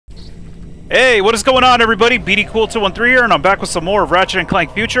Hey, what is going on, everybody? BDCool213 here, and I'm back with some more of Ratchet and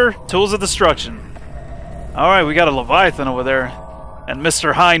Clank Future Tools of Destruction. Alright, we got a Leviathan over there, and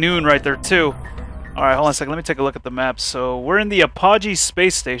Mr. High Noon right there, too. Alright, hold on a second, let me take a look at the map. So, we're in the Apogee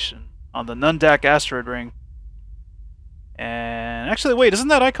space station on the Nundac asteroid ring. And actually, wait, isn't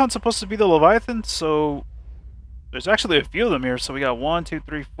that icon supposed to be the Leviathan? So, there's actually a few of them here. So, we got 1, 2,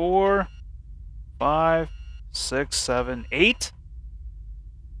 3, 4, 5, 6, 7, 8.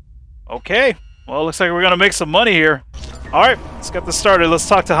 Okay, well, looks like we're gonna make some money here. Alright, let's get this started. Let's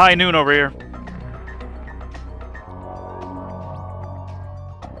talk to High Noon over here.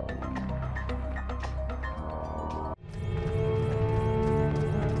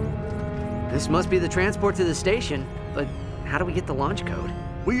 This must be the transport to the station, but how do we get the launch code?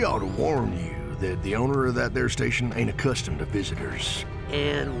 We ought to warn you that the owner of that there station ain't accustomed to visitors.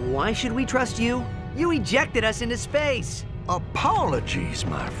 And why should we trust you? You ejected us into space! Apologies,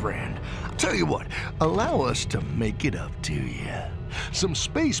 my friend. Tell you what, allow us to make it up to you. Some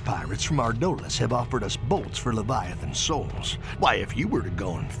space pirates from Ardolis have offered us bolts for Leviathan souls. Why, if you were to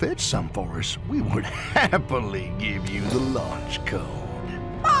go and fetch some for us, we would happily give you the launch code.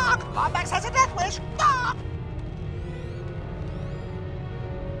 Lombax has a death wish!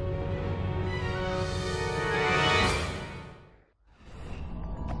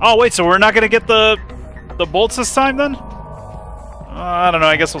 Oh, wait, so we're not gonna get the bolts this time, then? I don't know,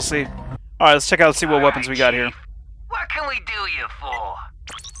 I guess we'll see. Alright, let's check out and see what weapons we got here. What can we do you for?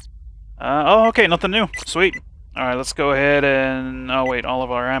 Oh, okay, nothing new. Sweet. Alright, let's go ahead and... Oh, wait, all of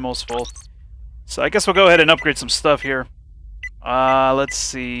our ammo's full. So I guess we'll go ahead and upgrade some stuff here. Let's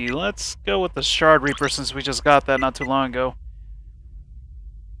see. Let's go with the Shard Reaper since we just got that not too long ago.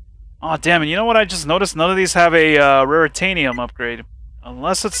 Oh, damn it. You know what I just noticed? None of these have a Raritanium upgrade.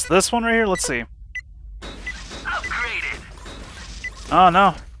 Unless it's this one right here. Let's see. Oh,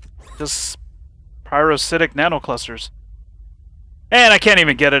 no. Just pyrocytic nanoclusters. And I can't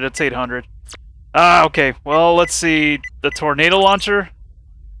even get it. It's 800. Okay. Well, let's see. The tornado launcher.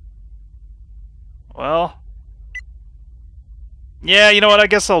 Well. Yeah, you know what? I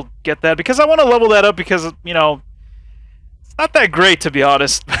guess I'll get that. Because I want to level that up because, you know, it's not that great, to be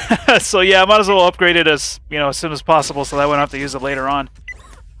honest. So, yeah, I might as well upgrade it as, you know, as soon as possible so that I won't have to use it later on.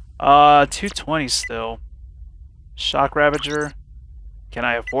 220 still. Shock Ravager. Can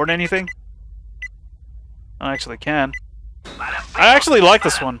I afford anything? I actually can. I actually like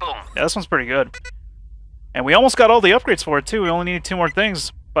this one. Yeah, this one's pretty good. And we almost got all the upgrades for it, too. We only need 2 more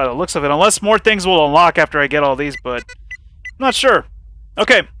things by the looks of it. Unless more things will unlock after I get all these, but I'm not sure.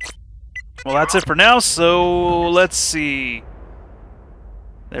 Okay. Well, that's it for now, so let's see.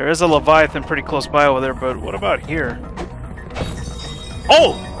 There is a Leviathan pretty close by over there, but what about here?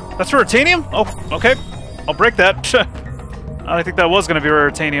 Oh! That's Raritanium? Oh, okay. I'll break that. I don't think that was going to be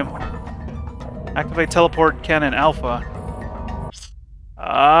Raritanium. Activate Teleport Cannon Alpha.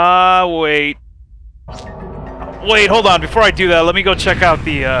 Wait. Wait, hold on. Before I do that, let me go check out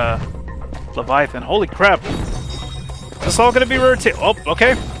the Leviathan. Holy crap. Is this all going to be Raritanium? Oh,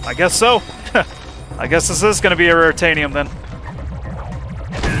 okay. I guess so. I guess this is going to be a Raritanium then.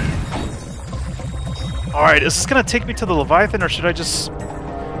 Alright, is this going to take me to the Leviathan or should I just...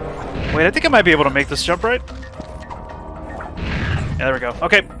 Wait, I think I might be able to make this jump, right? Yeah, there we go.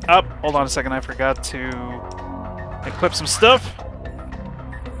 Okay, up. Hold on a second. I forgot to equip some stuff.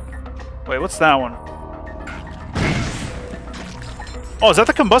 Wait, what's that one? Oh, is that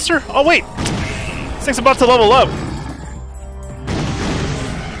the combustor? Oh, wait. This thing's about to level up.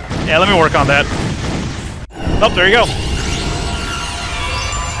 Yeah, let me work on that. Oh, there you go.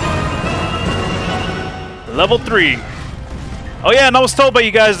 Level 3. Oh yeah, and I was told by you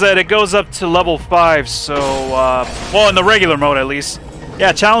guys that it goes up to level 5, so, well, in the regular mode at least.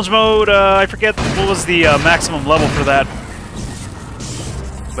 Yeah, challenge mode, I forget what was the maximum level for that.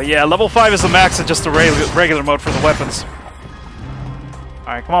 But yeah, level 5 is the max in just the regular mode for the weapons.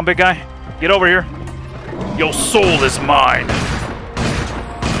 Alright, come on, big guy. Get over here. Your soul is mine.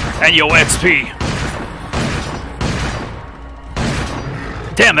 And your XP.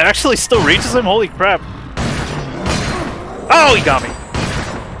 Damn, that actually still reaches him? Holy crap. Oh, he got me.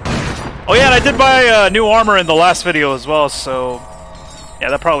 Oh yeah, and I did buy new armor in the last video as well, so yeah,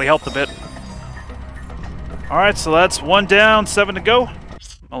 that probably helped a bit. Alright, so that's 1 down, 7 to go.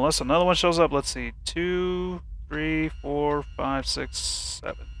 Unless another one shows up. Let's see. 2, 3, 4, 5, 6,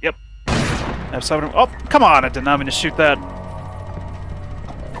 7. Yep. I have 7. Oh, come on, I did not mean to shoot that.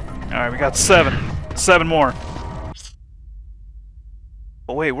 Alright, we got 7. 7 more.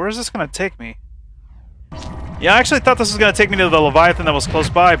 But wait, where is this going to take me? Yeah, I actually thought this was going to take me to the Leviathan that was close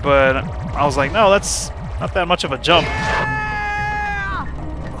by, but I was like, no, that's not that much of a jump.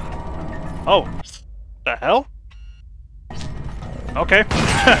 Oh. The hell? Okay.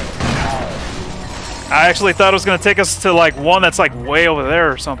 I actually thought it was going to take us to, like, one that's, like, way over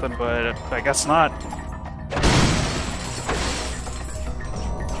there or something, but I guess not.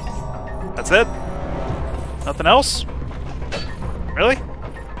 That's it? Nothing else? Really?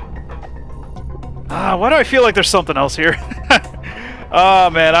 Why do I feel like there's something else here? Oh,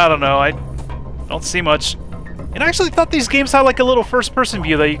 man, I don't know. I don't see much. And I actually thought these games had, like, a little first-person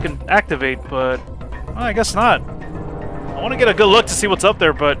view that you can activate, but well, I guess not. I want to get a good look to see what's up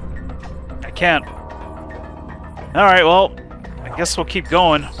there, but I can't. Alright, well, I guess we'll keep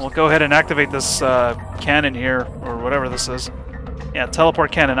going. We'll go ahead and activate this cannon here, or whatever this is. Yeah,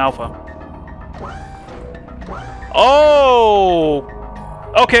 teleport cannon alpha. Oh!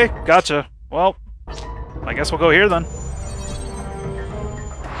 Okay, gotcha. Well, I guess we'll go here then.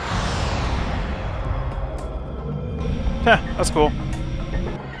 Heh, that's cool.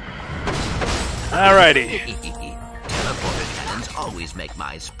 Alrighty. Teleporter cannons always make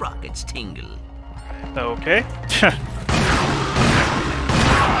my sprockets tingle. Okay.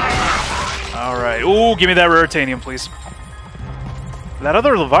 Alright. Ooh, give me that raritanium, please. That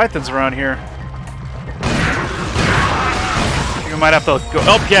other Leviathan's around here. I think we might have to go...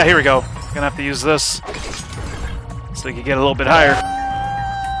 Oh, yeah, here we go. Gonna have to use this. So we can get a little bit higher.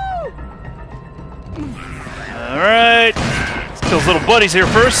 Alright. Let's kill those little buddies here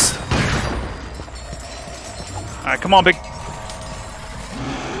first. Alright, come on, big...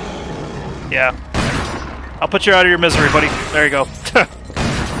 Yeah. I'll put you out of your misery, buddy. There you go.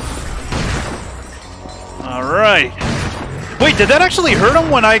 Alright. Wait, did that actually hurt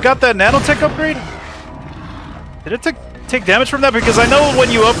him when I got that nanotech upgrade? Did it take damage from that? Because I know when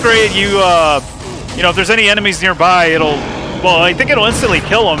you upgrade, you know, if there's any enemies nearby, it'll... Well, I think it'll instantly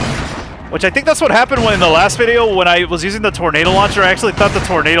kill them. Which I think that's what happened when in the last video when I was using the tornado launcher. I actually thought the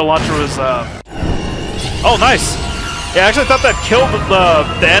tornado launcher was... Oh, nice! Yeah, I actually thought that killed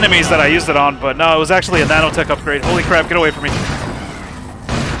the enemies that I used it on, but no, it was actually a nanotech upgrade. Holy crap, get away from me.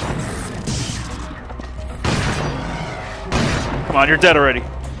 Come on, you're dead already.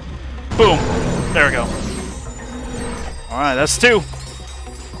 Boom. There we go. Alright, that's 2.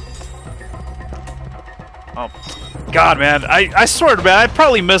 Oh, God, man. I swear, man, I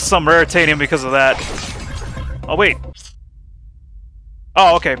probably missed some raritanium because of that. Oh, wait.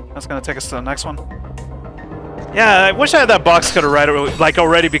 Oh, okay. That's gonna take us to the next one. Yeah, I wish I had that box cutter right, like,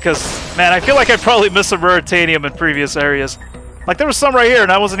 already, because, man, I feel like I probably missed some raritanium in previous areas. Like, there was some right here,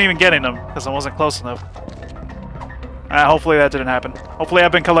 and I wasn't even getting them, because I wasn't close enough. Hopefully that didn't happen. Hopefully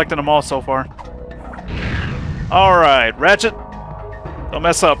I've been collecting them all so far. Alright, Ratchet. Don't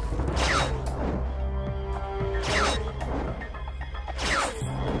mess up.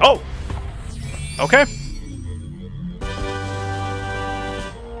 Oh! Okay.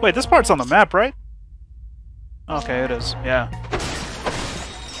 Wait, this part's on the map, right? Okay, it is. Yeah.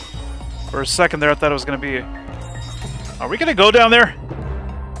 For a second there, I thought it was going to be... Are we going to go down there?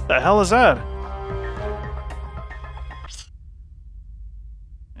 What the hell is that?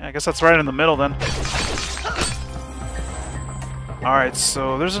 Yeah, I guess that's right in the middle, then. Alright,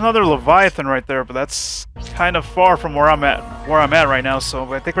 so there's another Leviathan right there, but that's kind of far from where I'm at right now,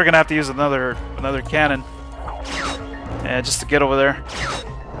 so I think we're going to have to use another cannon. Yeah, just to get over there.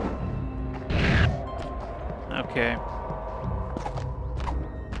 Okay.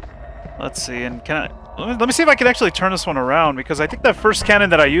 Let's see, and can I... Let me see if I can actually turn this one around, because I think that first cannon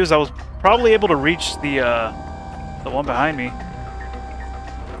that I used, I was probably able to reach the one behind me.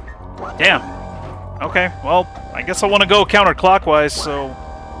 Damn. Okay, well, I guess I want to go counterclockwise, so...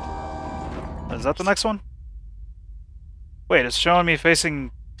 Is that the next one? Wait, it's showing me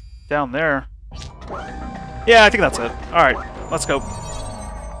facing down there. Yeah, I think that's it. Alright, let's go.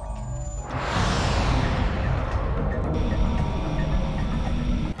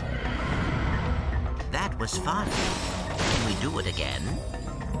 That was fun. Can we do it again?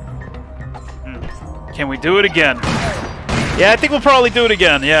 Can we do it again? Yeah, I think we'll probably do it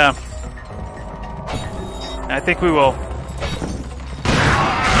again, yeah. I think we will.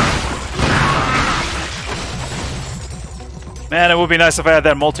 Man, it would be nice if I had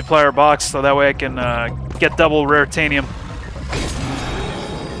that multiplier box, so that way I can get double raritanium.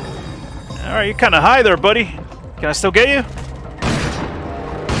 Alright, you're kind of high there, buddy. Can I still get you?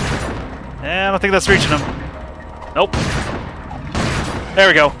 I don't think that's reaching him. Nope. There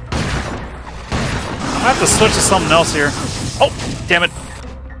we go. I have to switch to something else here. Oh, damn it.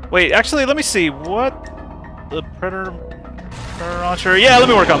 Wait, actually, let me see. What? The Predator launcher? Yeah, let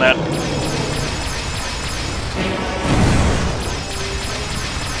me work on that.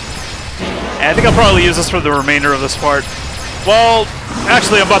 I think I'll probably use this for the remainder of this part. Well,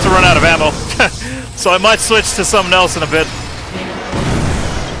 actually, I'm about to run out of ammo. So I might switch to something else in a bit.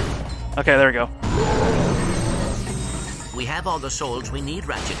 Okay, there we go. We have all the souls we need,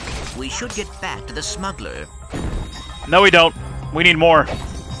 Ratchet. We should get back to the smuggler. No, we don't. We need more.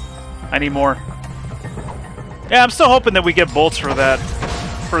 I need more. Yeah, I'm still hoping that we get bolts for that.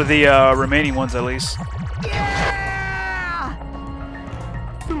 For the remaining ones, at least. Yeah!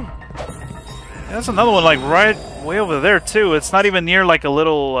 That's another one, like, right way over there, too. It's not even near, like, a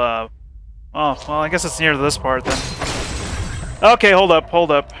little, oh, well, I guess it's near this part, then. Okay, hold up,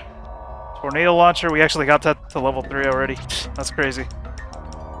 hold up. Tornado launcher, we actually got that to level 3 already. That's crazy.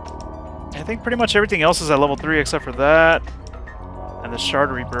 I think pretty much everything else is at level 3 except for that. And the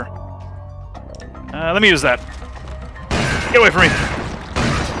Shard Reaper. Let me use that. Get away from me!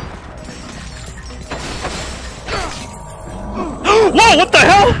 Whoa, what the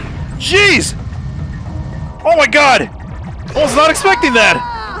hell? Jeez! Oh my god! I was not expecting that!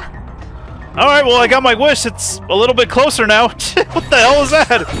 Alright, well I got my wish. It's a little bit closer now. What the hell is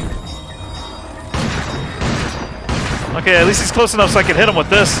that? Okay, at least he's close enough so I can hit him with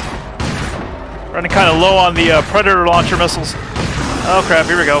this. Running kind of low on the Predator launcher missiles. Oh crap,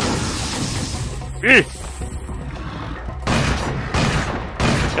 here we go. Eeh.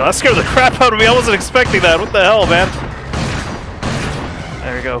 Yo, that scared the crap out of me. I wasn't expecting that. What the hell, man?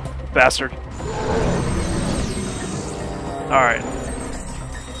 There we go. Bastard. Alright.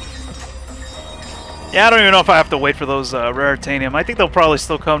 Yeah, I don't even know if I have to wait for those rare titanium. I think they'll probably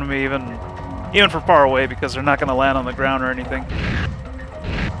still come to me even from far away because they're not going to land on the ground or anything.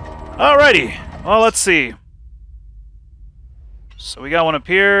 Alrighty. Well, let's see. So we got one up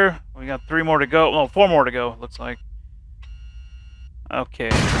here. We got 3 more to go. Oh, 4 more to go, looks like. Okay.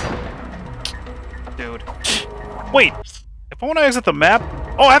 Dude. Wait. If I want to exit the map...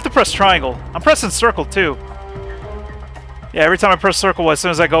 Oh, I have to press triangle. I'm pressing circle, too. Yeah, every time I press circle, as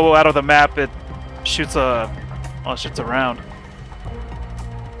soon as I go out of the map, it shoots a... Oh, it shoots around.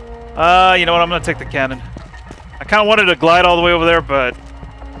 You know what? I'm going to take the cannon. I kind of wanted to glide all the way over there, but...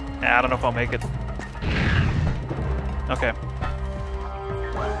 Nah, I don't know if I'll make it. Okay.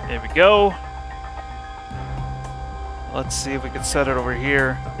 There we go. Let's see if we can set it over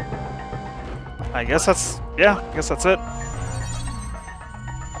here. I guess that's... Yeah, I guess that's it.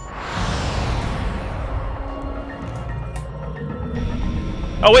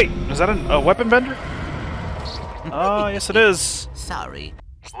 Oh wait, is that a weapon vendor? Oh, yes it is. Sorry.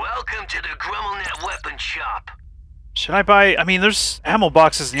 Welcome to the GrummelNet Weapon Shop. Should I buy... I mean, there's ammo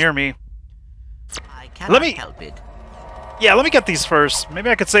boxes near me. I cannot help it. Yeah, let me get these first. Maybe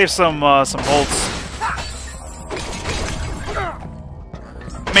I could save some bolts.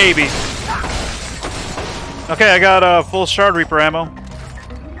 Maybe. Okay, I got full Shard Reaper ammo.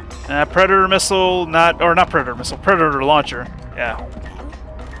 Predator missile, not Predator missile, Predator launcher. Yeah.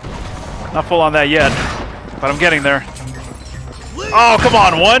 Not full on that yet, but I'm getting there. Oh, come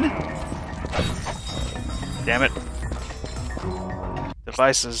on, 1? Damn it.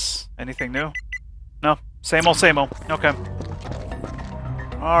 Devices. Anything new? No. Same old, same old. Okay.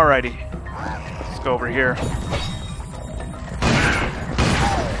 Alrighty. Let's go over here.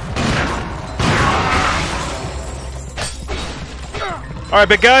 Alright,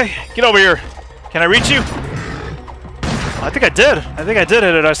 big guy. Get over here. Can I reach you? I think I did. I think I did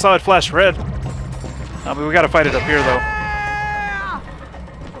hit it. I saw it flash red. But we gotta fight it up here, though.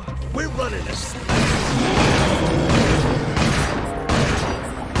 We're running this.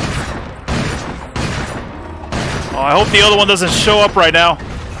 Oh, I hope the other one doesn't show up right now.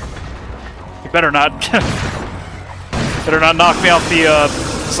 You better not. Better not knock me off the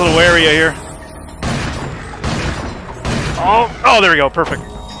this little area here. Oh, there we go. Perfect.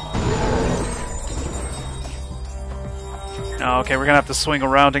 Oh, okay, we're gonna have to swing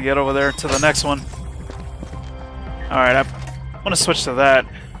around to get over there to the next one. Alright, I'm gonna switch to that.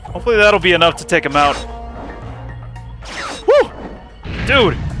 Hopefully that'll be enough to take him out. Woo!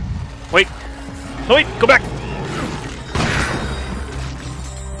 Dude! Wait. Wait, go back!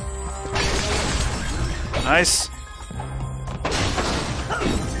 Nice.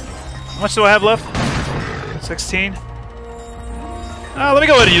 How much do I have left? 16. Let me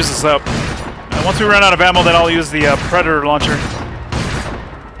go ahead and use this up. Once we run out of ammo, then I'll use the Predator launcher.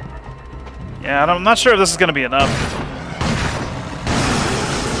 Yeah, I'm not sure if this is going to be enough.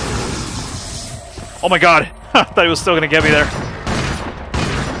 Oh my god. I thought he was still going to get me there.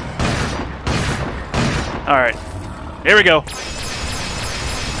 Alright. Here we go.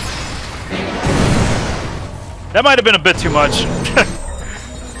 That might have been a bit too much.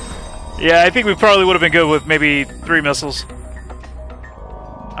 Yeah, I think we probably would have been good with maybe 3 missiles.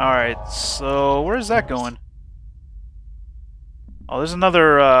 Alright, so where's that going? Oh, there's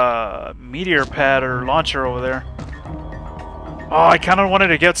another meteor pad or launcher over there. Oh, I kind of wanted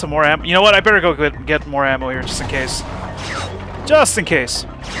to get some more ammo. You know what? I better go get more ammo here just in case. Just in case.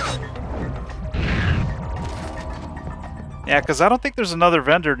 Yeah, because I don't think there's another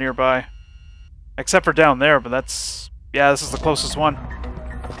vendor nearby. Except for down there, but that's... Yeah, this is the closest one.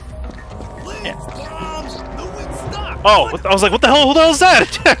 Yeah. Oh, I was like, what the hell? Who the hell is that?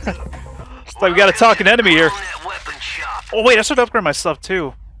 It's like we got a talking enemy here. Oh, wait, I should upgrade my stuff,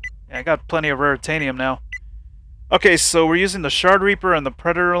 too. Yeah, I got plenty of rare titanium now. Okay, so we're using the Shard Reaper and the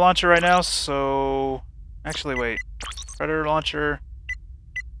Predator Launcher right now, so... Actually, wait. Predator Launcher...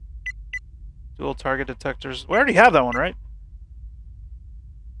 Dual target detectors... We already have that one, right?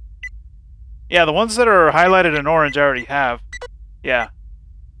 Yeah, the ones that are highlighted in orange I already have. Yeah.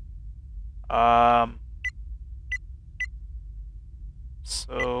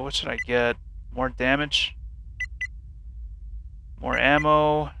 So, what should I get? More damage? More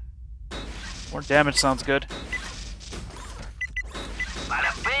ammo? More damage sounds good.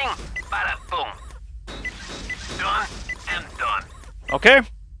 Bada bing, bada boom. Done and done. Okay.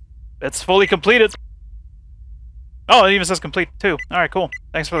 It's fully completed. Oh, it even says complete too. Alright, cool.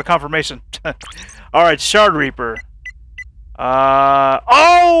 Thanks for the confirmation. Alright, Shard Reaper.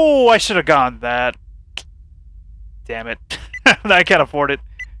 Oh! I should have gone that. Damn it. I can't afford it.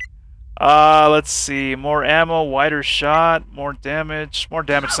 Let's see. More ammo, wider shot, more damage. More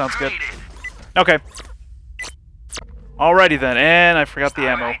damage sounds good. Okay. Alrighty then, and I forgot the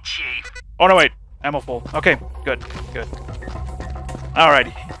ammo. Oh no, wait. Ammo full. Okay, good, good.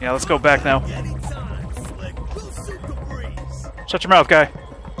 Alrighty. Yeah, let's go back now. Shut your mouth, guy.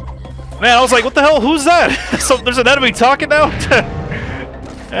 Man, I was like, what the hell? Who's that? So there's an enemy talking now?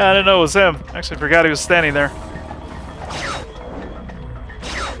 Yeah, I didn't know it was him. Actually forgot he was standing there.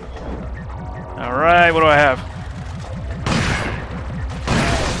 Alright, what do I have?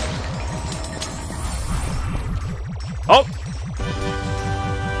 Oh!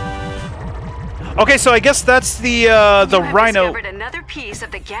 Okay, so I guess that's the Rhino. Discovered another piece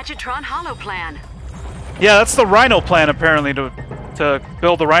of the Gadgetron Hollow plan. Yeah, that's the Rhino plan, apparently, to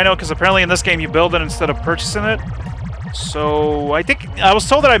build the Rhino, because apparently in this game you build it instead of purchasing it. So, I think... I was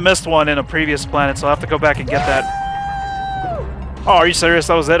told that I missed one in a previous planet, so I'll have to go back and get that. Oh, are you serious?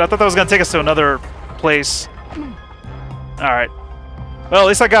 That was it? I thought that was going to take us to another place. Alright. Well, at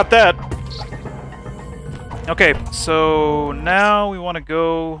least I got that. Okay, so now we want to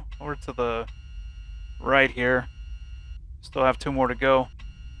go over to the right here. Still have 2 more to go.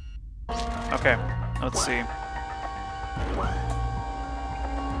 Okay, let's see.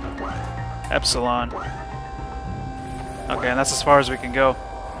 Epsilon. Okay, and that's as far as we can go.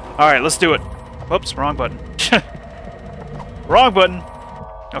 Alright, let's do it. Whoops, wrong button. Wrong button!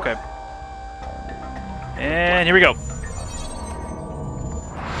 Okay. And here we go.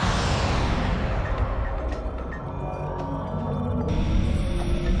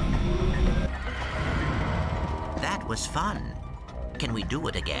 That was fun. Can we do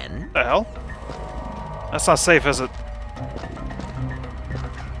it again? The hell? That's not safe, is it?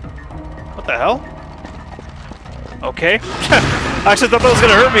 What the hell? Okay. I actually thought that was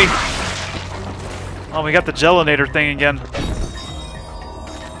gonna hurt me. Oh, we got the gelinator thing again.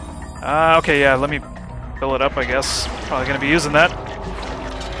 Okay, yeah, let me fill it up, I guess. Probably gonna be using that.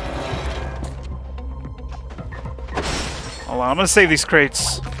 Hold on, I'm gonna save these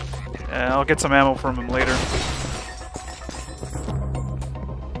crates. And I'll get some ammo from them later.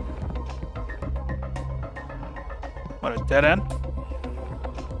 What, a dead end?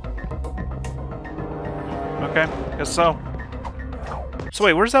 Okay, guess so. So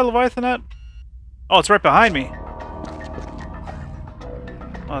wait, where's that Leviathan at? Oh, it's right behind me.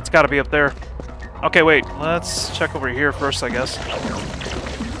 Oh, it's gotta be up there. Okay, wait, let's check over here first, I guess.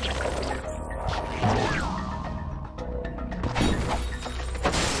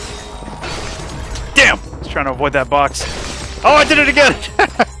 Damn! I was trying to avoid that box. Oh, I did it again!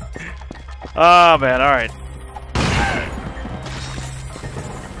 Oh, man, alright.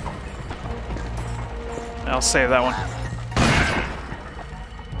 I'll save that one.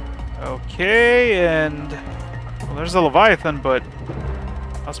 Okay, and... Well, there's the Leviathan, but...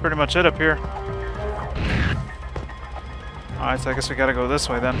 That's pretty much it up here. Alright, so I guess we gotta go this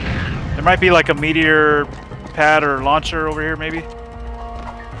way then. There might be like a meteor pad or launcher over here, maybe?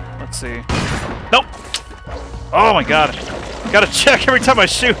 Let's see. Nope! Oh my god. Gotta check every time I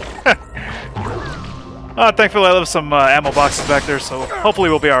shoot. Oh, thankfully I left some ammo boxes back there, so hopefully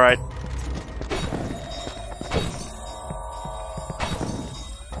we'll be alright.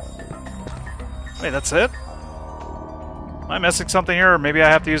 Wait, that's it? Am I missing something here, or maybe I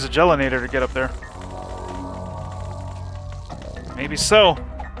have to use a gelinator to get up there? Maybe so.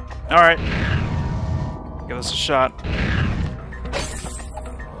 Alright. Give this a shot.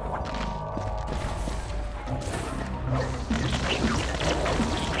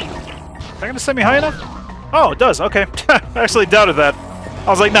 Is that gonna send me high enough? Oh, it does. Okay. I actually doubted that. I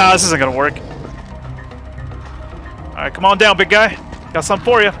was like, nah, this isn't gonna work. Alright, come on down, big guy. Got something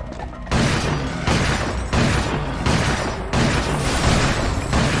for you.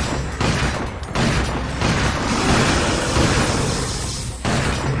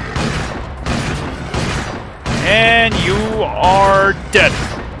 And you are dead.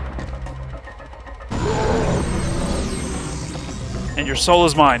 And your soul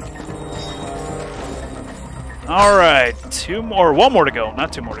is mine. Alright, one more to go.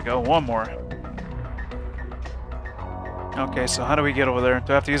 Not two more to go, one more. Okay, so how do we get over there?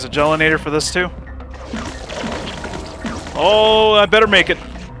 Do I have to use a gelinator for this too? Oh, I better make it.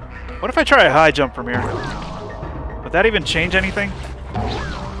 What if I try a high jump from here? Would that even change anything?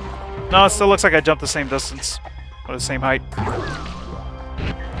 No, it still looks like I jumped the same distance. Or the same height.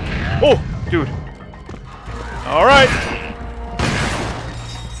 Oh, dude. Alright.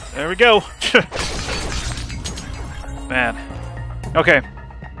 There we go. Man. Okay.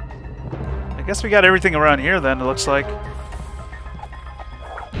 I guess we got everything around here then, it looks like.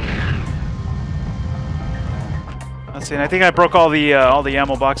 Let's see, and I think I broke all the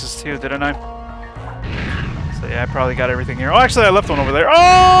ammo boxes too, didn't I? So yeah, I probably got everything here. Oh, actually, I left one over there.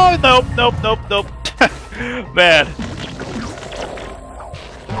 Oh, nope, nope, nope, nope. Man.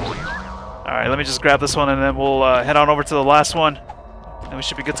 Alright, let me just grab this one and then we'll head on over to the last one. And we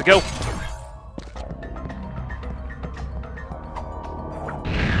should be good to go.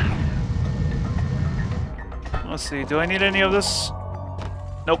 Let's see, do I need any of this?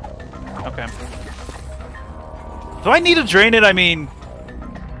 Nope. Okay. Do I need to drain it? I mean,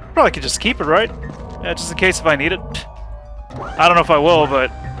 probably could just keep it, right? Yeah, just in case if I need it. I don't know if I will, but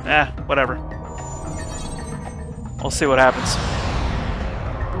whatever. We'll see what happens.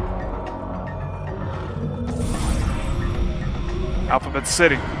 Alphabet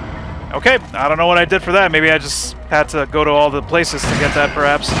City. Okay, I don't know what I did for that. Maybe I just had to go to all the places to get that,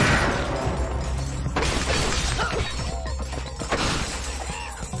 perhaps.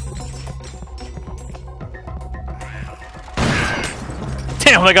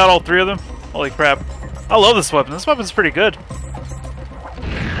 Damn, I got all three of them. Holy crap. I love this weapon. This weapon's pretty good.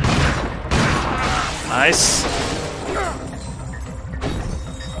 Nice.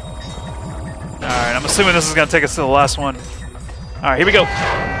 Alright, I'm assuming this is going to take us to the last one. Alright, here we go.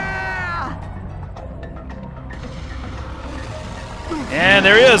 And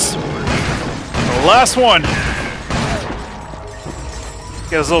there he is. The last one.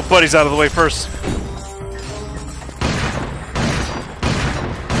 Get his little buddies out of the way first.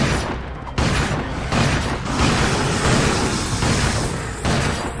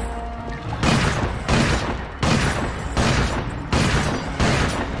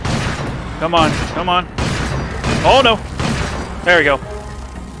 Come on, come on. Oh no. There we go.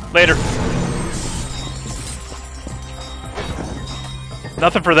 Later.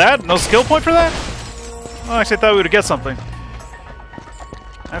 Nothing for that? No skill point for that? Oh, I actually thought we would get something.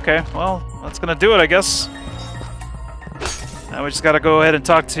 Okay, well, that's gonna do it, I guess. Now we just gotta go ahead and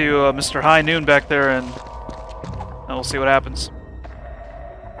talk to Mr. High Noon back there, and we'll see what happens.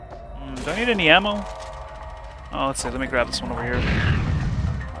 Do I need any ammo? Oh, let's see. Let me grab this one over here.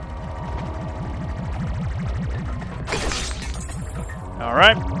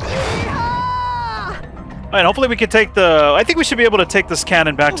 Alright. Alright, hopefully we can take the... I think we should be able to take this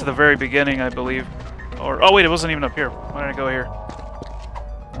cannon back to the very beginning, I believe. Or... Oh, wait, it wasn't even up here. Why did I go here?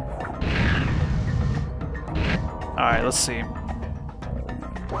 Alright, let's see.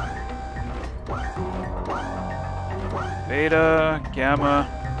 Beta, Gamma...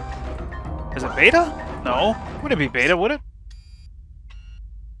 Is it Beta? No. Wouldn't it be Beta, would it?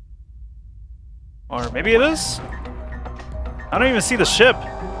 Or maybe it is? I don't even see the ship.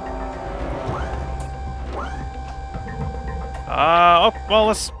 Oh, well,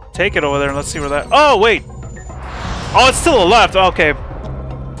 let's take it over there and let's see where that... Oh, wait! Oh, it's still a left. Okay.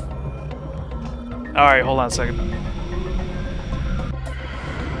 Alright, hold on a second.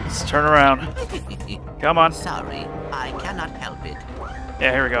 Let's turn around. Come on. Sorry, I cannot help it.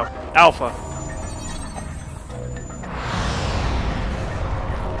 Yeah, here we go. Alpha.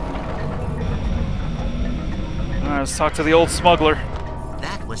 Alright, let's talk to the old smuggler.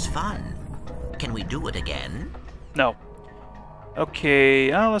 That was fun. Can we do it again? No.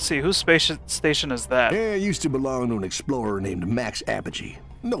 Okay, let's see. Whose space station is that? Yeah, it used to belong to an explorer named Max Apogee.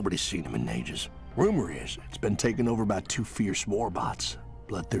 Nobody's seen him in ages. Rumor is it's been taken over by 2 fierce warbots.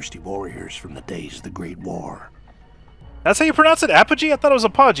 Bloodthirsty warriors from the days of the Great War. That's how you pronounce it? Apogee? I thought it was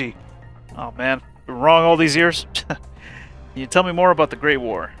Apogee. Oh, man. Been wrong all these years. Can you tell me more about the Great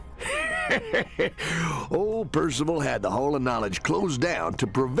War? Old Percival had the Hall of Knowledge closed down to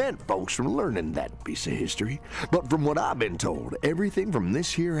prevent folks from learning that piece of history. But from what I've been told, everything from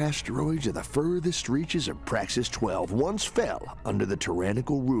this here asteroid to the furthest reaches of Praxis 12 once fell under the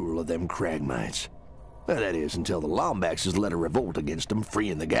tyrannical rule of them Cragmites. Well, that is, until the Lombaxes led a revolt against them,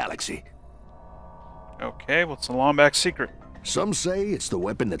 freeing the galaxy. Okay, what's the Lombax secret? Some say it's the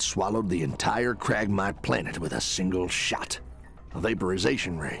weapon that swallowed the entire Cragmite planet with a single shot. A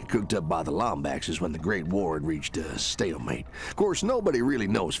vaporization ray cooked up by the Lombaxes when the Great War had reached a stalemate. Of course, nobody really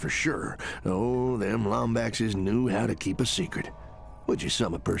knows for sure. Oh, them Lombaxes knew how to keep a secret, which is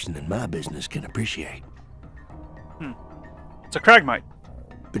something a person in my business can appreciate. It's a Cragmite.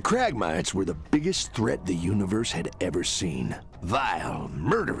 The Cragmites were the biggest threat the universe had ever seen. Vile,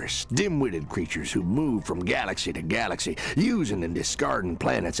 murderous, dim-witted creatures who moved from galaxy to galaxy, using and discarding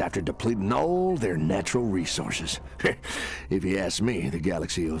planets after depleting all their natural resources. If you ask me, the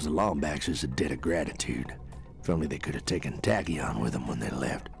galaxy owes the Lombaxes a debt of gratitude. If only they could have taken Tachyon with them when they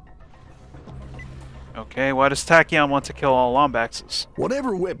left. Okay, why does Tachyon want to kill all Lombaxes?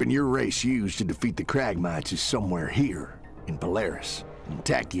 Whatever weapon your race used to defeat the Cragmites is somewhere here, in Polaris. And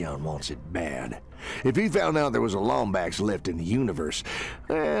Tachyon wants it bad. If he found out there was a Lombax left in the universe,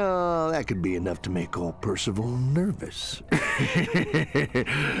 well, that could be enough to make old Percival nervous.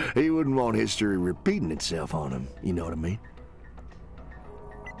 He wouldn't want history repeating itself on him, you know what I mean?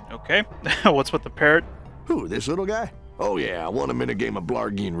 Okay, what's with the parrot? Who, this little guy? Oh yeah, I won him in a game of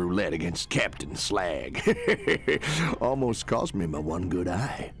Blargian roulette against Captain Slag. Almost cost me my one good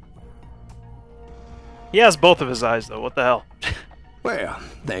eye. He has both of his eyes, though. What the hell? Well,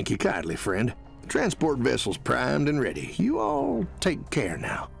 thank you kindly, friend. The transport vessel's primed and ready. You all take care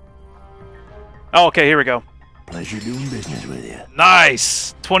now. Oh, okay, here we go. Pleasure doing business with you.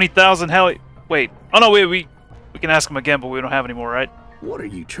 Nice! 20,000 heli... Wait. Oh, no, wait, we can ask him again, but we don't have any more, right? What are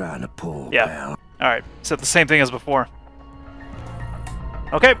you trying to pull, Yeah. pal? Alright, so the same thing as before.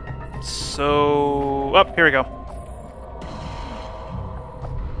 Okay, so... Up, here we go.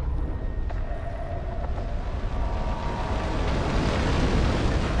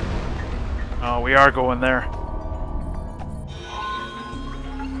 Oh, we are going there.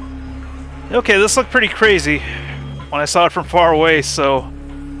 Okay, this looked pretty crazy when I saw it from far away, so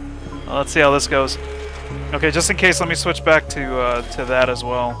let's see how this goes. Okay, just in case, let me switch back to that as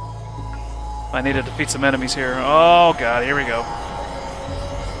well. I need to defeat some enemies here. Oh god, here we go.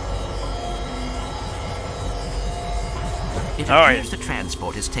 It Alright. appears the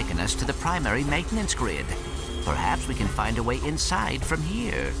transport has taken us to the primary maintenance grid. Perhaps we can find a way inside from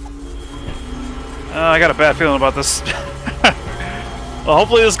here. I got a bad feeling about this. Well,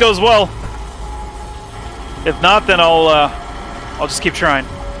 hopefully this goes well. If not, then I'll just keep trying.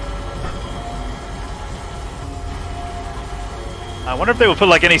 I wonder if they would put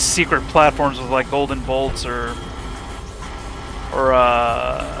like any secret platforms with like golden bolts or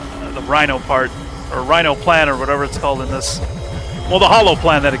the Rhino part or Rhino plan or whatever it's called in this. Well, the Hollow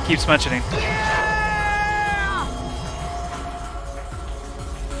plan that it keeps mentioning.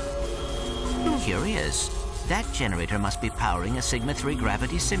 Curious. That generator must be powering a Sigma-3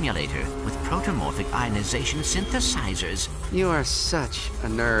 gravity simulator with protomorphic ionization synthesizers. You are such a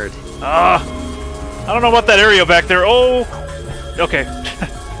nerd. I don't know about that area back there. Oh, okay.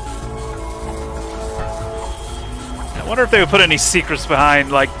 I wonder if they would put any secrets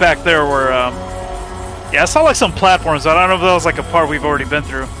behind, like back there where, yeah, I saw like some platforms, but I don't know if that was like a part we've already been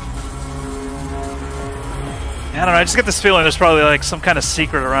through. I don't know, I just get this feeling there's probably like some kind of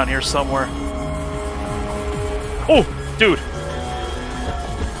secret around here somewhere. Oh, dude.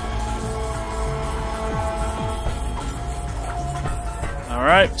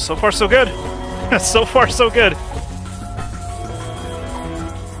 Alright, so far so good. So far so good.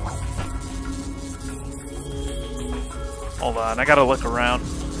 Hold on, I gotta look around.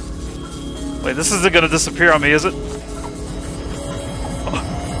 Wait, this isn't gonna disappear on me, is it?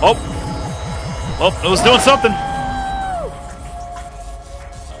 Oh. Oh, it was doing something.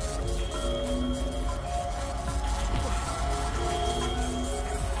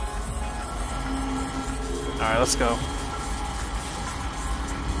 Alright, let's go.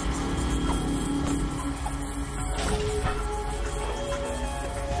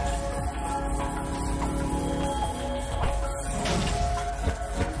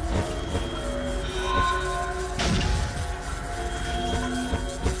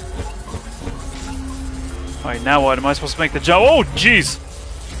 Alright, now what? Am I supposed to make the jump? Oh, jeez!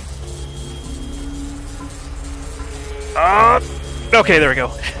 Okay, there we go.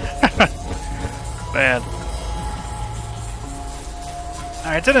 Man.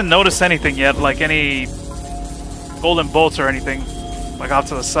 I didn't notice anything yet, like any golden bolts or anything, like off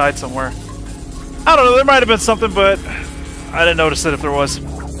to the side somewhere. I don't know, there might have been something, but I didn't notice it if there was.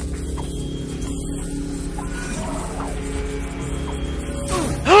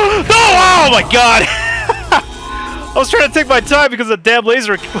 Oh my god! I was trying to take my time because the damn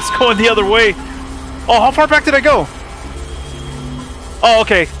laser was going the other way. Oh, how far back did I go? Oh,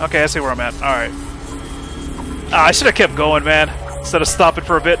 okay. Okay, I see where I'm at. Alright. I should have kept going, man. Instead of stopping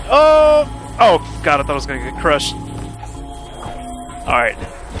for a bit. Oh! Oh, god, I thought I was going to get crushed. Alright.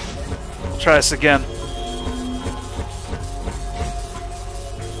 Try this again.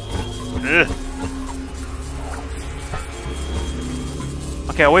 Ugh.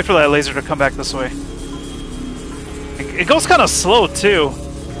 Okay, I'll wait for that laser to come back this way. It goes kind of slow, too.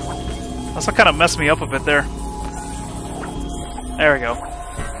 That's what kind of messed me up a bit there. There we go.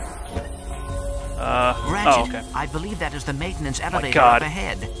 Ratchet, oh, okay. I believe that is the maintenance elevator God. up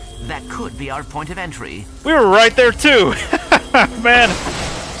ahead. That could be our point of entry. We were right there, too! Man!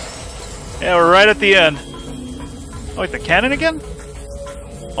 Yeah, we're right at the end. Oh, wait, the cannon again?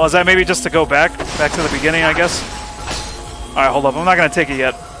 Oh, is that maybe just to go back? Back to the beginning, I guess? Alright, hold up. I'm not gonna take it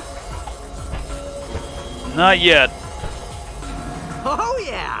yet. Not yet. Oh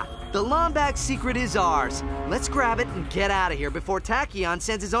yeah! The Lombax secret is ours. Let's grab it and get out of here before Tachyon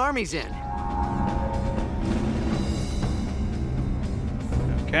sends his armies in.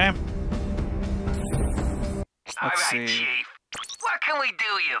 Okay. Alright, see. Chief. What can we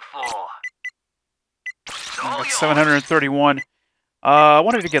do you for? I got 731. I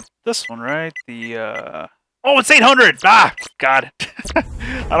wanted to get this one, right? The, Oh, it's 800! Ah! God. I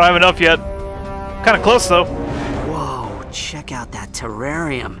don't have enough yet. Kind of close, though. Whoa, check out that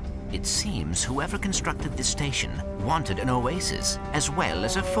terrarium. It seems whoever constructed this station wanted an oasis as well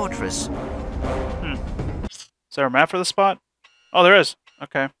as a fortress. Is there a map for the spot? Oh, there is.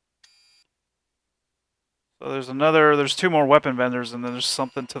 Okay. So there's two more weapon vendors, and then there's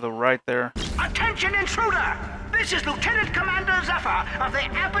something to the right there. Attention, intruder! This is Lieutenant Commander Zephyr of the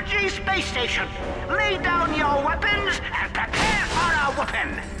Apogee Space Station. Lay down your weapons and prepare for a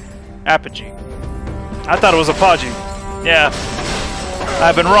whooping. Apogee. I thought it was Apogee. Yeah.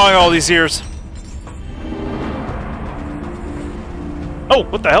 I've been wrong all these years. Oh,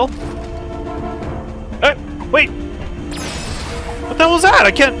 what the hell? Wait. What the hell was that?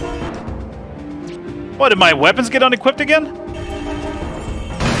 I can't... What, did my weapons get unequipped again?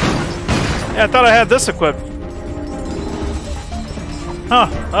 Yeah, I thought I had this equipped. Huh,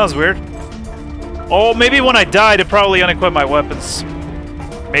 that was weird. Oh, maybe when I died, it probably unequipped my weapons.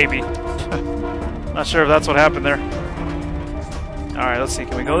 Maybe. Not sure if that's what happened there. Alright, let's see.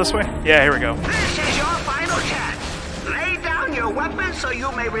 Can we go this way? Yeah, here we go. This is your final chance. Lay down your weapons so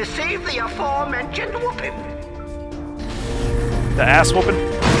you may receive the aforementioned whooping. The ass whooping.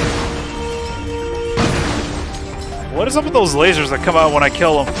 What is up with those lasers that come out when I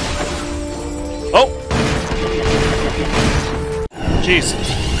kill them? Oh! Jeez.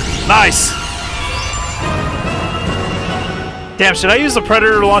 Nice! Damn, should I use the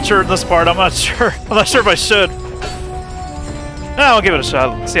Predator launcher in this part? I'm not sure. I'm not sure if I should. Nah, I'll give it a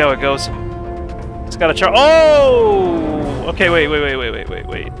shot. Let's see how it goes. It's got a char- Oh! Okay, wait.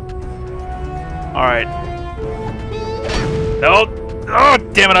 Alright. No! Oh,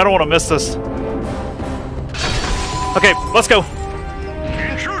 damn it, I don't want to miss this. Okay, let's go.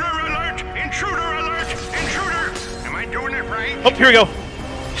 Intruder alert! Intruder alert! Intruder! Am I doing it right? Oh, here we go.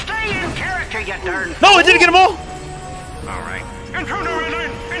 Stay in character, you darn... No, I didn't get them all! Alright. Intruder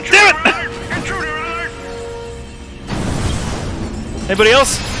alert! Intruder Damn it! alert! Intruder alert! Anybody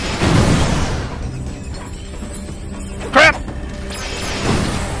else? Crap!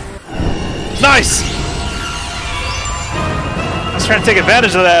 Nice! I was trying to take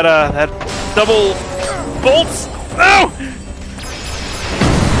advantage of that, that double bolts. Oh!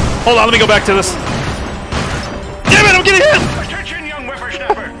 Hold on, let me go back to this. Damn it, I'm getting hit! Attention, young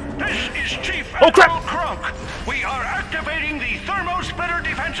whippersnapper! This is Chief Oh, crap. Admiral Crunk. We are activating the thermo-splitter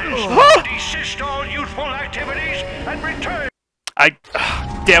defenses. Oh. Desist all youthful activities and return.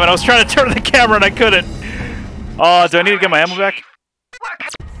 Damn it, I was trying to turn the camera and I couldn't. Oh, do I need to get my ammo back?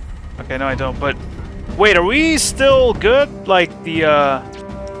 Okay, no I don't, but... Wait, are we still good? Like, the,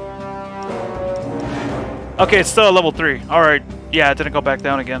 Okay, it's still at level 3. Alright. Yeah, it didn't go back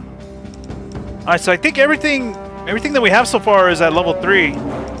down again. Alright, so I think everything that we have so far is at level 3.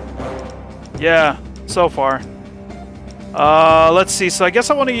 Yeah, so far. Let's see. So I guess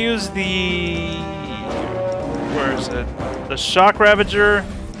I want to use the... Where is it? The Shock Ravager.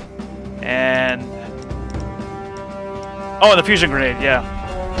 And... Oh, and the Fusion Grenade, yeah.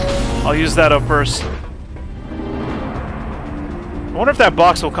 I'll use that up first. I wonder if that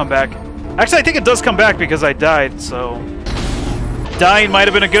box will come back. Actually, I think it does come back because I died, so... Dying might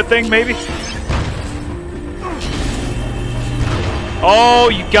have been a good thing, maybe? Oh,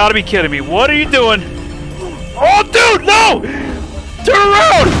 you gotta be kidding me. What are you doing? Oh, dude, no! Turn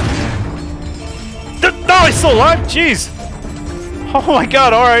around! No, he's still alive? Jeez. Oh my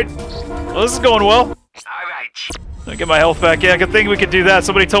god, alright. Well, this is going well. Alright. I'll get my health back. Yeah, good thing we could do that.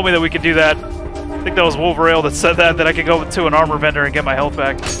 Somebody told me that we could do that. I think that was Wolverale that said that I could go to an armor vendor and get my health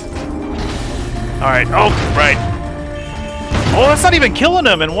back. Alright, oh, right. Oh, that's not even killing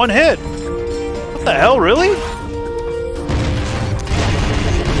him in one hit. What the hell, really?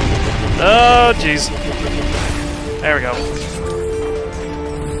 Oh, jeez. There we go.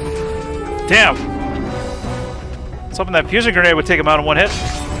 Damn. I was hoping that fusion grenade would take him out in one hit.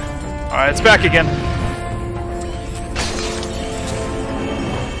 Alright, it's back again.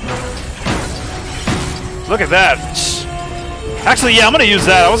 Look at that. Actually, yeah, I'm gonna use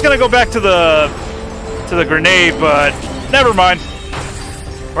that. I was gonna go back to the grenade, but never mind.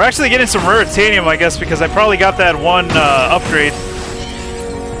 We're actually getting some raritanium, I guess, because I probably got that one upgrade.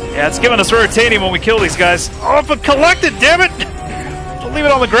 Yeah, it's giving us raritanium when we kill these guys. Oh, but collect it, damn it! Don't leave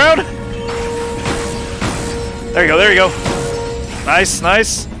it on the ground. There you go, there you go. Nice,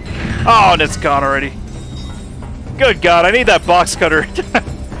 nice. Oh, and it's gone already. Good God, I need that box cutter.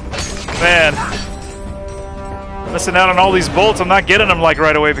 Man. Missing out on all these bolts. I'm not getting them like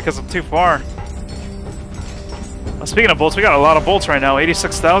right away because I'm too far. Well, speaking of bolts, we got a lot of bolts right now.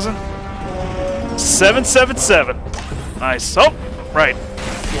 86,000. 777. Nice. Oh, right.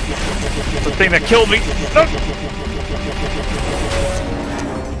 The thing that killed me. Oh.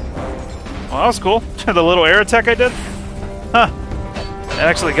 Well, that was cool. The little air attack I did. Huh. I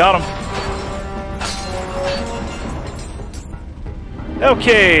actually got him.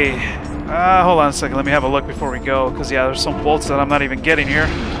 Okay. Hold on a second. Let me have a look before we go. Because, yeah, there's some bolts that I'm not even getting here.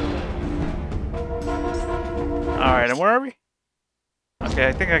 Alright, and where are we? Okay,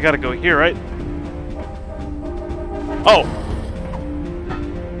 I think I gotta go here, right? Oh!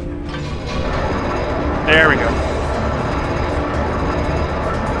 There we go.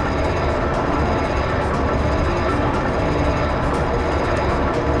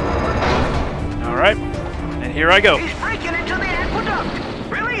 Alright, and here I go. He's breaking into the aqueduct!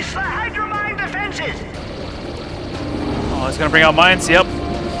 Release the hydromine defenses! Oh, it's gonna bring out mines? Yep.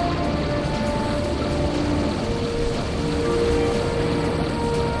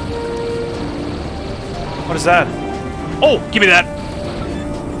 What is that? Oh, give me that!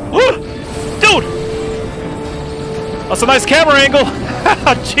 Woo! Dude! That's a nice camera angle!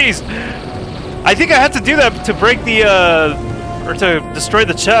 Jeez! I think I had to do that to break the, or to destroy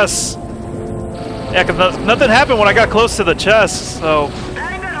the chests. Yeah, because nothing happened when I got close to the chest, so...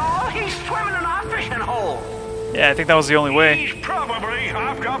 Dang it all, he's swimming in our fishing hole! Yeah, I think that was the only way. He's probably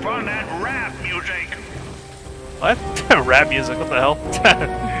hopped up on that rap music. What? Rap music, what the hell?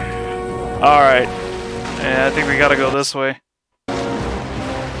 Alright. Yeah, I think we gotta go this way.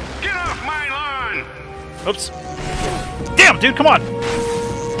 Get off my lawn! Oops. Damn, dude, come on!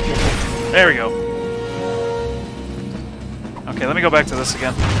 There we go. Okay, let me go back to this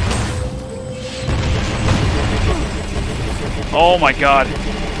again. Oh my god.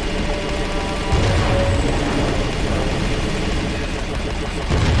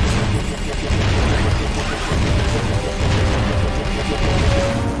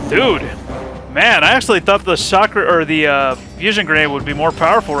 Dude! Man, I actually thought the chakra or the fusion grenade would be more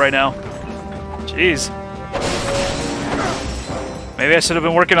powerful right now. Jeez. Maybe I should have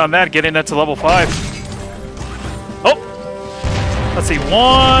been working on that, getting that to level 5. Oh! Let's see.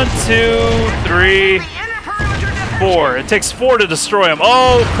 1, 2, 3, 4. It takes 4 to destroy them.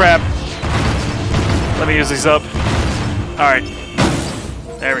 Oh, crap. Let me use these up. Alright.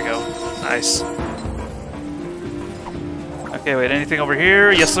 There we go. Nice. Okay, wait. Anything over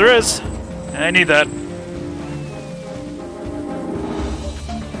here? Yes, there is. And I need that.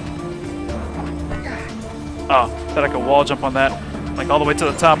 Oh, thought I could wall jump on that. Like all the way to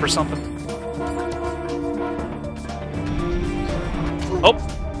the top or something. Oh!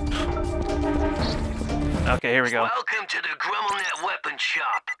 Okay, here we go. Welcome to the Grummelnet Weapon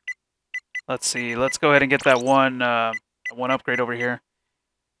Shop. Let's see. Let's go ahead and get that one upgrade over here.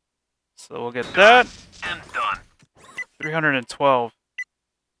 So we'll get that. And done. 312.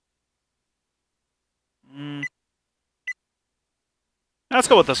 Let's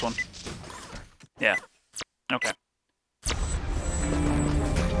go with this one. Yeah. Okay. Hey!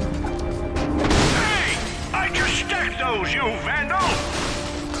 I just stacked those, you vandal!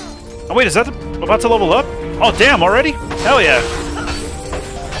 Oh wait, is that about to level up? Oh damn, already? Hell yeah.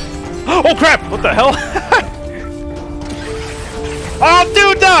 Oh crap! What the hell? Oh,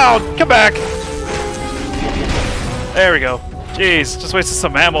 dude, down! Come back. There we go. Jeez, just wasted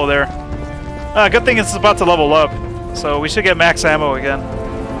some ammo there. Good thing it's about to level up, so we should get max ammo again.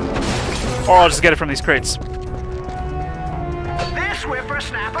 Or I'll just get it from these crates. This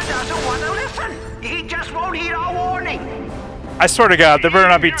whippersnapper doesn't want to listen. He just won't heed our warning. I swear to God, there better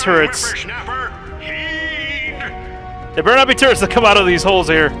not be turrets. Whippersnapper, heed. There better not be turrets that come out of these holes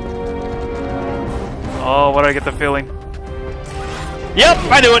here. Oh, what do I get the feeling? Yep,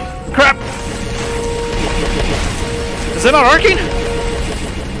 I knew it. Crap. Is it not arcing?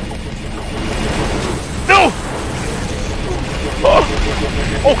 No!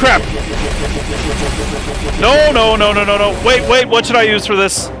 Oh crap! No, no, no, no, no, no. Wait, wait, what should I use for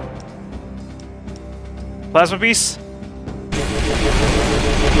this? Plasma beast?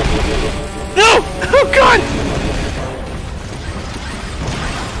 No! Oh god!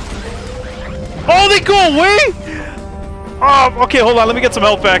 Oh, they go away? Oh, okay, hold on, let me get some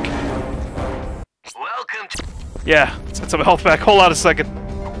health back. Welcome to... Yeah, let's get some health back. Hold on a second.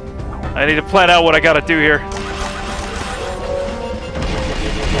 I need to plan out what I gotta do here.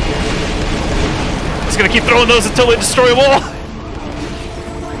 Just gonna keep throwing those until they destroy a wall.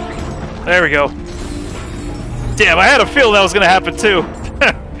 There we go. Damn, I had a feeling that was gonna happen too.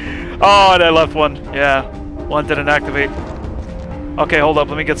 Oh, and I left one. Yeah, one didn't activate. Okay, hold up.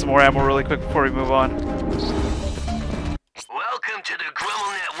 Let me get some more ammo really quick before we move on. Welcome to the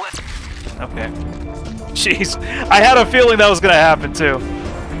Grummelnet West. Okay. Jeez, I had a feeling that was gonna happen too.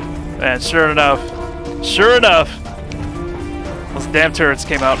 And sure enough, those damn turrets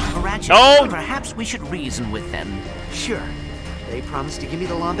came out. Ratchet, Oh! perhaps we should reason with them. Sure. They promised to give me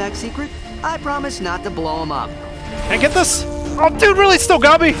the Lombax secret. I promise not to blow them up. Can I get this? Oh, dude, really? Still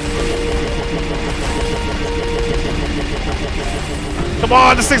got me? Come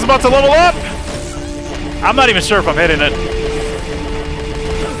on, this thing's about to level up. I'm not even sure if I'm hitting it.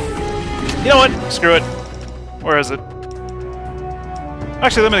 You know what? Screw it. Where is it?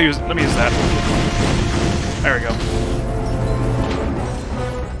 Actually, let me use that. There we go.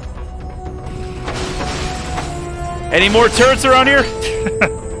 Any more turrets around here?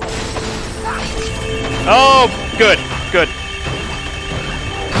 Oh, good, good.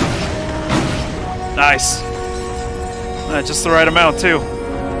 Nice. Just the right amount, too.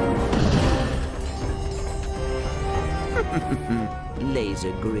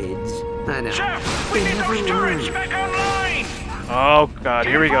 Laser grids. I know. Chef, we need those turrets back online. Oh, God,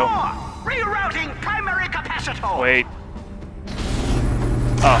 here we go. Rerouting primary capacitor. Wait.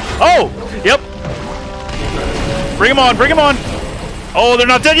 Oh, yep. Bring him on, bring him on. Oh, they're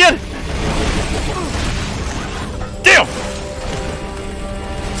not dead yet? Damn!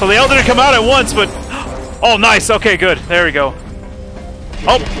 So they all didn't come out at once, but... Oh, nice. Okay, good. There we go.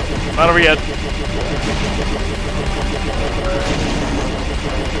 Oh, not over yet.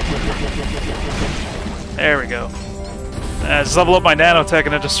 There we go. Just level up my nanotech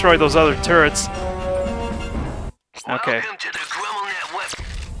and then destroy those other turrets. Okay. Welcome to the Grummelnet West.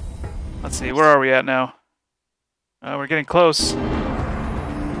 Let's see, where are we at now? We're getting close.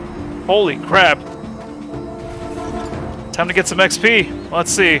 Holy crap. Time to get some XP. Let's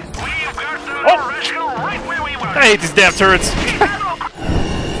see. We've got the Oh! right where we were. I hate these damn turrets.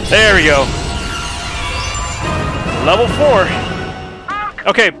 There we go. Level 4.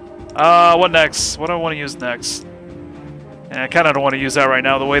 Okay. What next? What do I want to use next? Yeah, I kind of don't want to use that right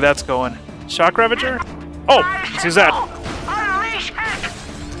now, the way that's going. Shock Ravager? Oh, let's use that. Unleash heck.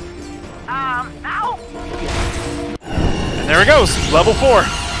 Now? And there it goes. Level 4.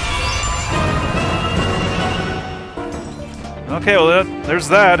 Okay, well, there's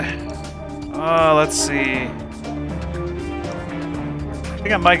that. Let's see. I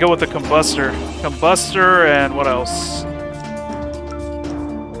think I might go with the Combustor. Combustor and what else?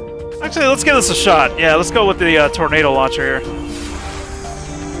 Actually, let's give this a shot. Yeah, let's go with the Tornado Launcher here.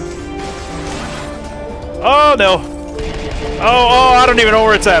 Oh, no. Oh, I don't even know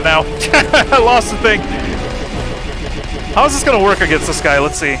where it's at now. I lost the thing. How is this going to work against this guy?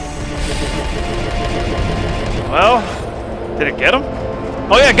 Let's see. Well, did it get him?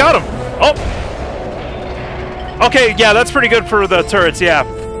 Oh, yeah, got him. Oh. Okay, yeah, that's pretty good for the turrets, yeah.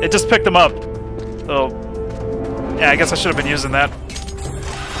 It just picked them up. So, yeah, I guess I should have been using that.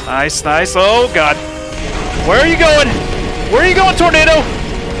 Nice, nice. Oh, God. Where are you going? Where are you going, Tornado?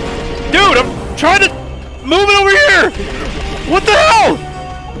 Dude, I'm trying to move it over here. What the hell?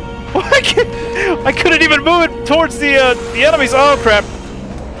 I couldn't even move it towards the enemies. Oh, crap.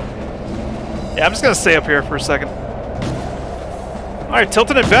 Yeah, I'm just going to stay up here for a second. All right,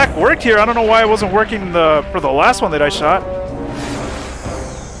 tilting it back worked here. I don't know why it wasn't working for the last one that I shot.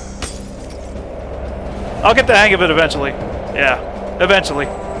 I'll get the hang of it eventually. Yeah. Eventually.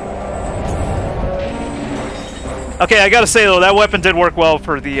 Okay, I gotta say though, that weapon did work well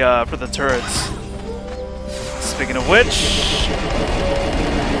for the turrets. Speaking of which,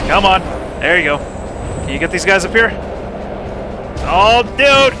 come on, there you go. Can you get these guys up here? Oh,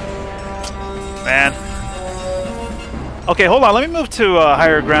 dude, man. Okay, hold on. Let me move to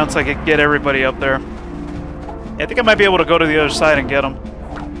higher ground so I can get everybody up there. Yeah, I think I might be able to go to the other side and get them.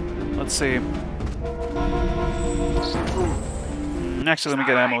 Let's see. Actually, let me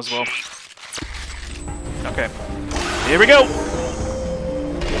get ammo as well. Okay. Here we go.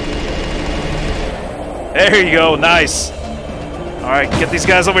 There you go. Nice. All right, get these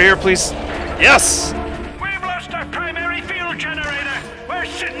guys over here, please. Yes. We've lost our primary fuel generator. We're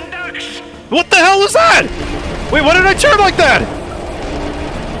sitting ducks. What the hell was that? Wait, why did I turn like that?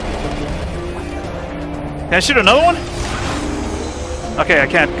 Can I shoot another one? Okay, I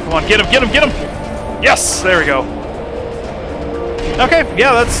can't. Come on, get him, get him, get him. Yes, there we go. Okay,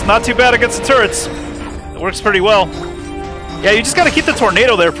 yeah, that's not too bad against the turrets. It works pretty well. Yeah, you just gotta keep the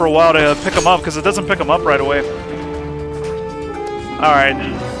tornado there for a while to pick them up, because it doesn't pick them up right away. Alright.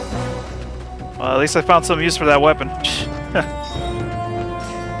 Well, at least I found some use for that weapon.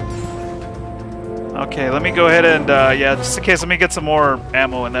 Okay, let me go ahead and, yeah, just in case, let me get some more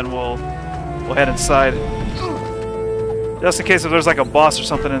ammo, and then we'll head inside. Just in case if there's like a boss or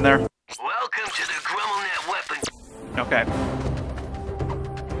something in there. Welcome to the GrummelNet weapon. Okay.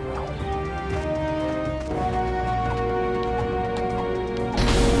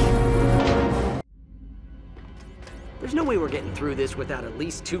 There's no way we're getting through this without at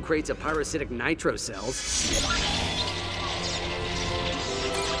least 2 crates of pyrocytic nitro cells.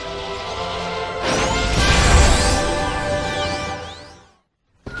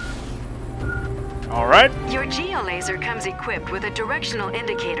 Alright. Your geolaser comes equipped with a directional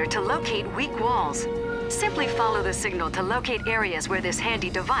indicator to locate weak walls. Simply follow the signal to locate areas where this handy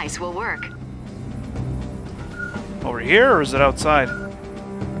device will work. Over here, or is it outside?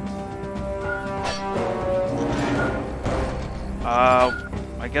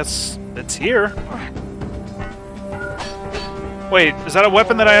 I guess it's here. Wait, is that a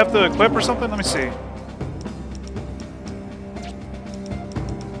weapon that I have to equip or something? Let me see.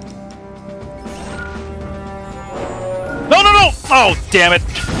 No, no, no! Oh, damn it!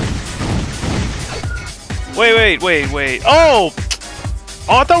 Wait. Oh!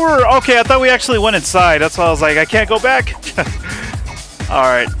 Oh, I thought we were... Okay, I thought we actually went inside. That's why I was like, I can't go back.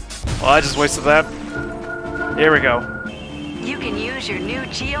 Alright. Well, I just wasted that. Here we go. You can use your new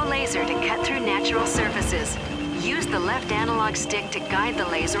geolaser to cut through natural surfaces. Use the left analog stick to guide the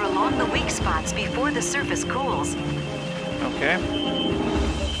laser along the weak spots before the surface cools. Okay.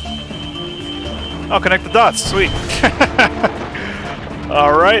 Oh, connect the dots. Sweet.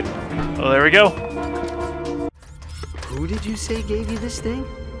 Alright. Well, there we go. Who did you say gave you this thing?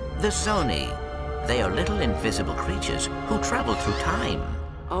 The Sony. They are little invisible creatures who travel through time.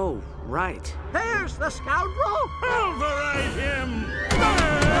 Oh, right. There's the scoundrel. Pulverize him.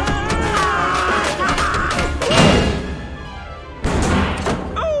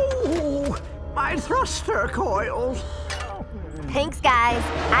 Oh, my thruster coils. Thanks, guys.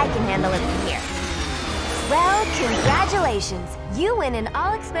 I can handle it from here. Well, congratulations. You win an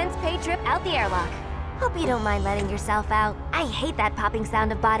all-expense-paid trip out the airlock. Hope you don't mind letting yourself out. I hate that popping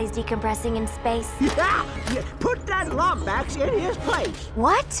sound of bodies decompressing in space. Yeah, put that Lombax in his place.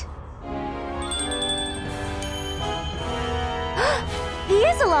 What? He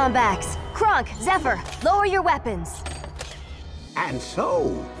is a Lombax! Kronk, Zephyr, lower your weapons. And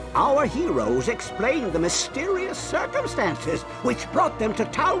so, our heroes explained the mysterious circumstances which brought them to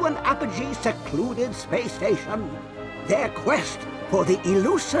Talwyn Apogee's secluded space station. Their quest for the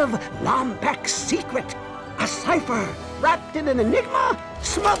elusive Lombax secret. A cipher wrapped in an enigma,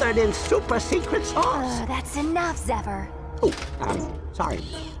 smothered in super-secret sauce. That's enough, Zephyr. Oh, sorry.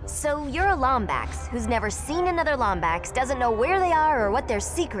 So you're a Lombax who's never seen another Lombax, doesn't know where they are or what their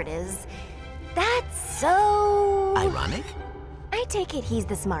secret is. That's so... Ironic? I take it he's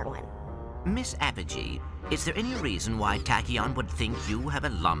the smart one. Miss Apogee, is there any reason why Tachyon would think you have a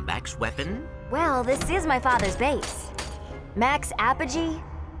Lombax weapon? Well, this is my father's base. Max Apogee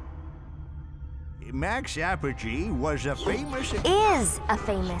Max Apogee was a famous...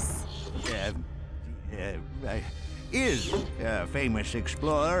 is a famous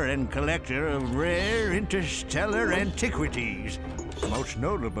explorer and collector of rare interstellar antiquities, most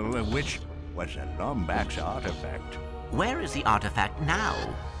notable of which was a Lombax artifact. Where is the artifact now?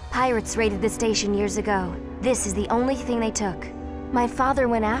 Pirates raided the station years ago. This is the only thing they took. My father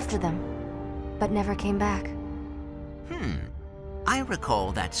went after them, but never came back. I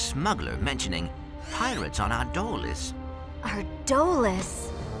recall that smuggler mentioning pirates on our door list.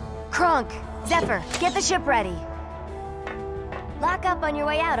 Ardolus. Kronk, Zephyr, get the ship ready. Lock up on your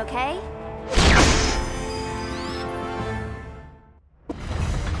way out, okay?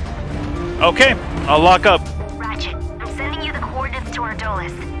 Okay, I'll lock up. Ratchet, I'm sending you the coordinates to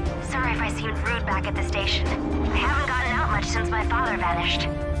Ardolus. Sorry if I seemed rude back at the station. I haven't gotten out much since my father vanished.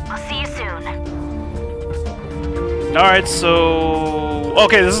 I'll see you soon. Alright, so...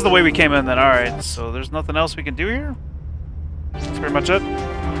 Okay, this is the way we came in then. Alright, so there's nothing else we can do here? That's pretty much it.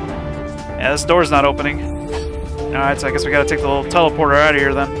 Yeah, this door's not opening. Alright, so I guess we gotta take the little teleporter out of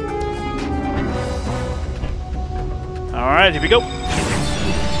here then. Alright, here we go.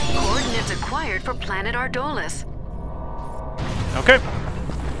 Coordinates acquired for planet Ardolus. Okay.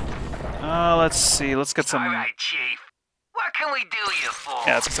 Let's see. Let's get some... Alright, Chief. What can we do you for?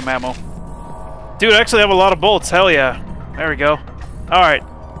 Yeah, let's get some ammo. Dude, I actually have a lot of bolts. Hell yeah. There we go. Alright.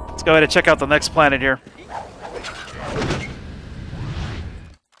 Let's go ahead and check out the next planet here.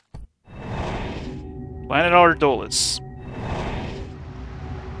 Planet Ardolus.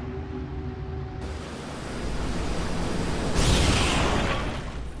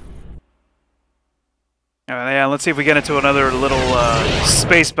 Alright, yeah, let's see if we get into another little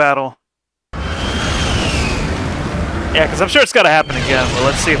space battle. Yeah, because I'm sure it's got to happen again, but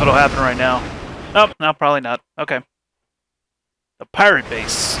let's see if it'll happen right now. Nope, no, probably not. Okay. The pirate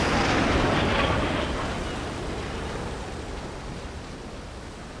base.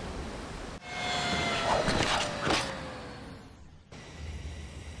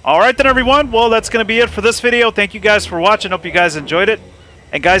 Alright then, everyone. Well, that's going to be it for this video. Thank you guys for watching. Hope you guys enjoyed it.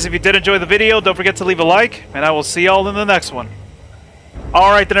 And guys, if you did enjoy the video, don't forget to leave a like, and I will see y'all in the next one.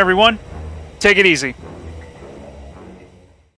 Alright then, everyone. Take it easy.